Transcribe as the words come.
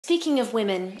Speaking of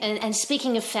women and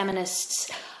speaking of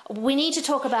feminists, we need to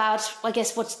talk about, I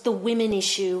guess, what's the women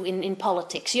issue in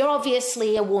politics. You're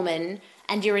obviously a woman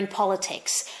and you're in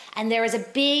politics. And there is a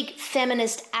big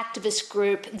feminist activist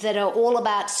group that are all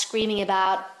about screaming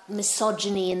about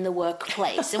misogyny in the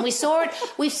workplace. And we saw it,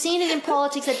 we've seen it in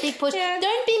politics, that big push. Yeah.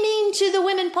 Don't be mean to the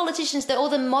women politicians. All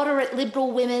the moderate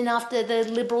liberal women after the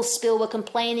liberal spill were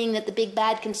complaining that the big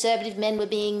bad conservative men were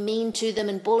being mean to them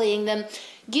and bullying them.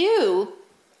 You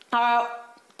are,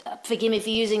 forgive me for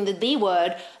using the B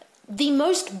word, the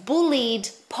most bullied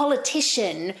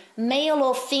politician, male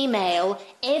or female,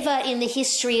 ever in the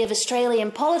history of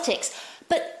Australian politics.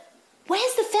 But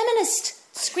where's the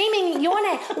feminist screaming your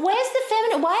name? Where's the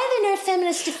feminist? Why are there no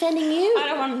feminists defending you? I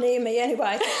don't want them near me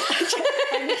anyway.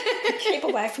 Keep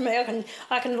away from me.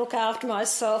 I can look after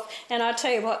myself. And I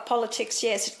tell you what, politics,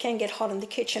 yes, it can get hot in the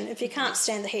kitchen. If you can't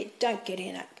stand the heat, don't get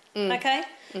in it. Okay?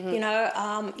 Mm-hmm. You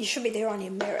know, you should be there on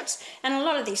your merits. And a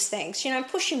lot of these things, you know,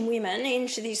 pushing women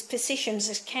into these positions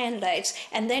as candidates,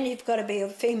 and then you've got to be a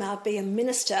female, be a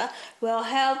minister. Well,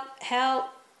 how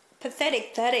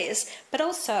pathetic that is. But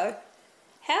also,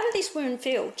 how do these women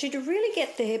feel? Did you really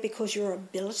get there because your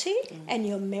ability and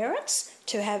your merits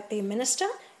to be a minister?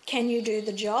 Can you do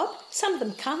the job? Some of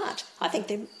them can't. I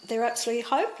think they're absolutely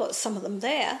hopeless, some of them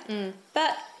there.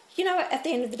 But you know, at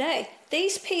the end of the day,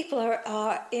 these people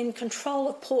are in control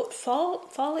of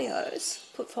portfolios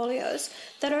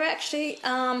that are actually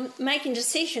making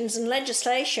decisions and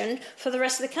legislation for the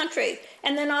rest of the country,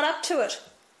 and they're not up to it.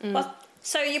 Well,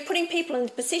 so you're putting people in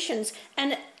positions,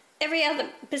 and every other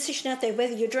position out there,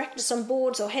 whether you're directors on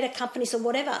boards or head of companies or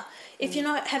whatever, if you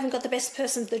haven't got the best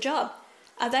person for the job,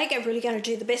 are they really going to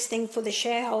do the best thing for the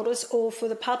shareholders or for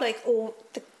the public or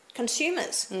the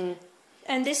consumers?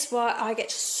 And this is why I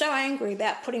get so angry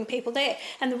about putting people there.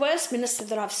 And the worst minister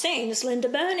that I've seen is Linda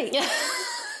Burney.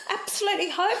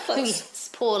 Absolutely hopeless. Yes,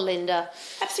 poor Linda.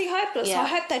 Absolutely hopeless. Yeah. I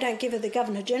hope they don't give her the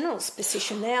Governor-General's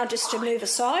position now just to move her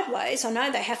sideways. I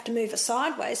know they have to move her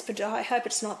sideways, but I hope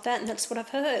it's not that, and that's what I've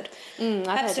heard. I've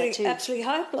heard that too. Absolutely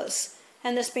hopeless.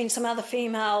 And there's been some other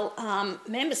female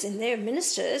members in there,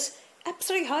 ministers,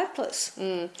 absolutely hopeless.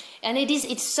 And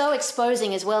it's so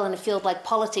exposing as well in a field like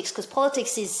politics, because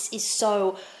politics is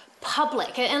so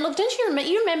public. And look, don't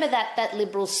you remember that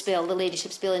Liberal spill, the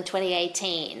leadership spill in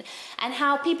 2018, and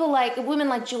how people like women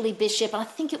like Julie Bishop, and I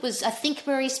think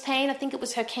Maurice Payne, it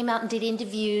was her, came out and did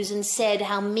interviews and said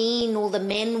how mean all the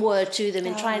men were to them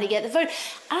in trying to get the vote.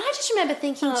 And I just remember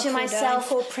thinking to myself,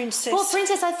 poor princess,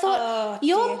 I thought,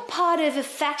 you're part of a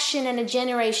faction and a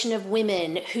generation of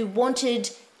women who wanted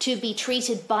to be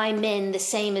treated by men the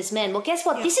same as men. Well, guess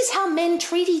what? This is how men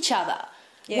treat each other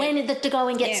when the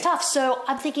going gets tough. So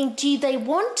I'm thinking, do they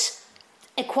want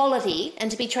equality and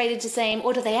to be treated the same,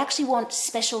 or do they actually want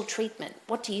special treatment?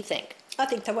 What do you think? I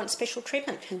think they want special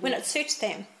treatment when it suits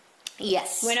them.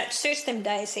 Yes. When it suits them,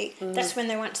 Daisy, that's when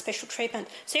they want special treatment.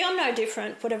 See, I'm no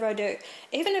different, whatever I do.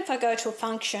 Even if I go to a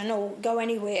function or go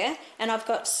anywhere and I've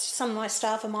got some of my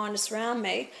staff of mine around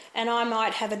me, and I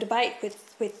might have a debate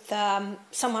with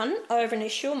someone over an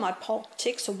issue, my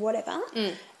politics or whatever.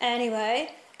 Anyway,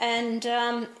 and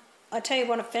I tell you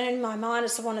what, if any of my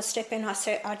minors want to step in, I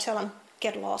tell them,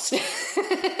 get lost.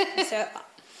 So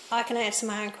I can answer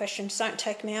my own questions. Don't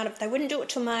take me out of it. They wouldn't do it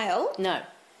to a male. No.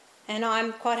 And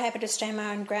I'm quite happy to stand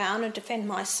my own ground and defend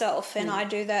myself, and I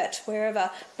do that wherever.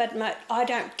 But I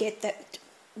don't get that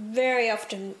very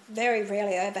often, very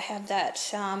rarely I ever have that.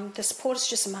 The support is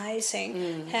just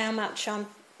amazing, how much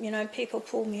people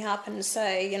pull me up and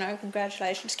say,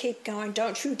 congratulations, keep going,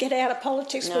 don't you get out of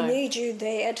politics, we need you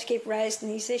there to keep raising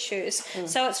these issues.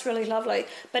 So it's really lovely.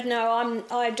 But no,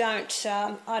 I don't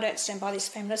stand by these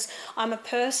feminists. I'm a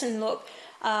person, look,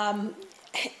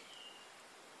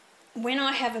 when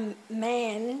I have a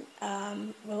man,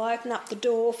 will open up the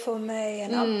door for me,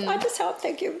 and I just hope,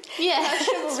 thank you. Yeah,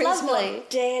 it's lovely. Not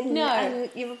dead, and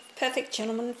you're a perfect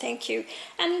gentleman, thank you.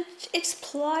 And it's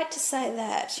polite to say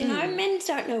that. Men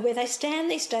don't know where they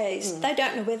stand these days. They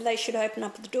don't know whether they should open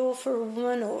up the door for a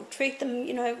woman or treat them,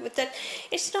 with that.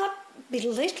 It's not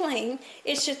belittling.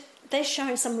 It's just they're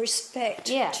showing some respect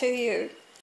to you.